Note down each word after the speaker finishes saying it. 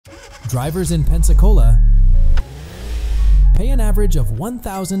drivers in Pensacola pay an average of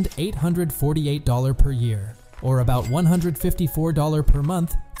 $1,848 per year, or about $154 per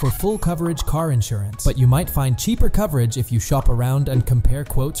month for full coverage car insurance. But you might find cheaper coverage if you shop around and compare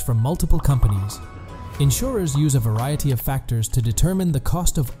quotes from multiple companies. Insurers use a variety of factors to determine the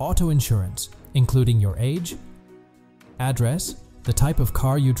cost of auto insurance, including your age, address, the type of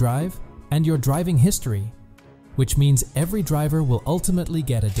car you drive, and your driving history, which means every driver will ultimately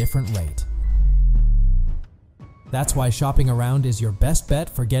get a different rate. That's why shopping around is your best bet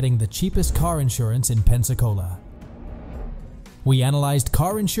for getting the cheapest car insurance in Pensacola. We analyzed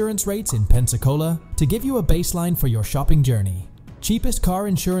car insurance rates in Pensacola to give you a baseline for your shopping journey. Cheapest car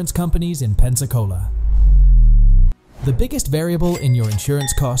insurance companies in Pensacola. The biggest variable in your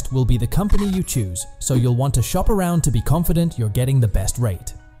insurance cost will be the company you choose, so you'll want to shop around to be confident you're getting the best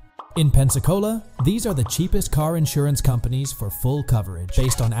rate. In Pensacola, these are the cheapest car insurance companies for full coverage,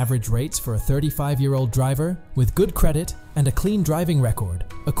 based on average rates for a 35-year-old driver with good credit and a clean driving record,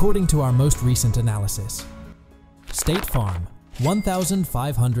 according to our most recent analysis. State Farm,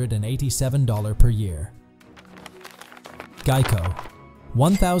 $1,587 per year. Geico,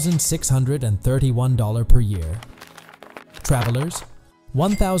 $1,631 per year. Travelers,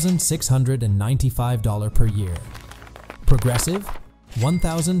 $1,695 per year. Progressive,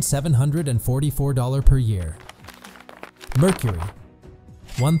 $1,744 per year. Mercury,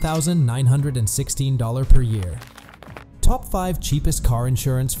 $1,916 per year. Top 5 cheapest car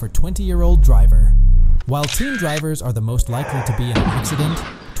insurance for 20-year-old driver. While teen drivers are the most likely to be in an accident,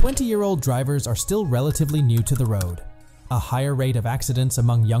 20-year-old drivers are still relatively new to the road. A higher rate of accidents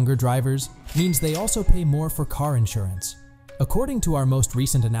among younger drivers means they also pay more for car insurance. According to our most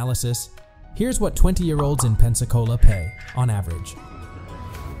recent analysis, here's what 20-year-olds in Pensacola pay, on average.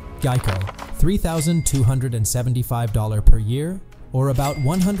 Geico, $3,275 per year, or about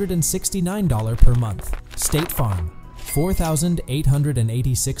 $169 per month. State Farm,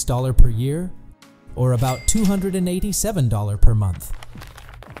 $4,886 per year, or about $287 per month.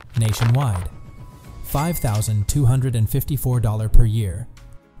 Nationwide, $5,254 per year,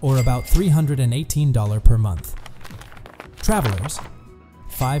 or about $318 per month. Travelers,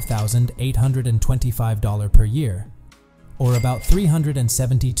 $5,825 per year, or about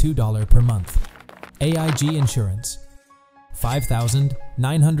 $372 per month. AIG Insurance,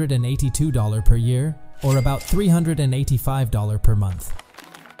 $5,982 per year, or about $385 per month.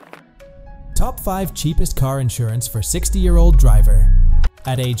 Top 5 cheapest car insurance for 60-year-old driver.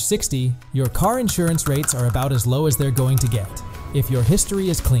 At age 60, your car insurance rates are about as low as they're going to get, if your history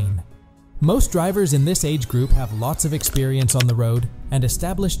is clean. Most drivers in this age group have lots of experience on the road and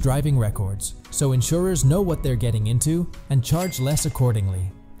established driving records, so insurers know what they're getting into and charge less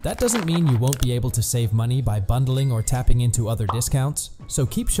accordingly. That doesn't mean you won't be able to save money by bundling or tapping into other discounts, so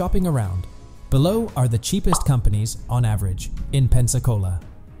keep shopping around. Below are the cheapest companies, on average, in Pensacola.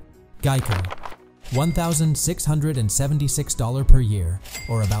 Geico, $1,676 per year,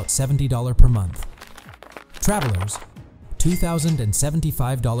 or about $70 per month. Travelers,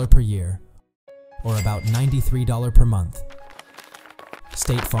 $2,075 per year, or about $93 per month.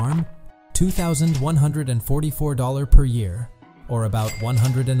 State Farm, $2,144 per year, or about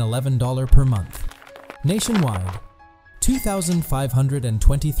 $111 per month. Nationwide,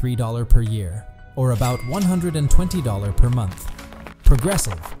 $2,523 per year, or about $120 per month.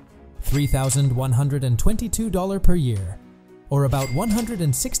 Progressive, $3,122 per year, or about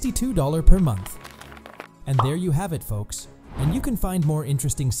 $162 per month. And there you have it, folks. And you can find more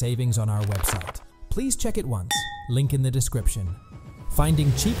interesting savings on our website. Please check it once, link in the description.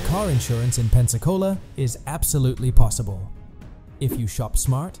 Finding cheap car insurance in Pensacola is absolutely possible. If you shop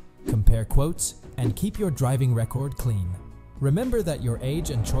smart, compare quotes, and keep your driving record clean. Remember that your age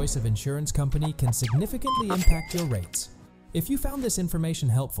and choice of insurance company can significantly impact your rates. If you found this information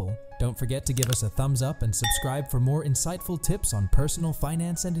helpful, don't forget to give us a thumbs up and subscribe for more insightful tips on personal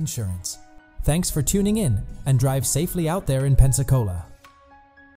finance and insurance. Thanks for tuning in, and drive safely out there in Pensacola.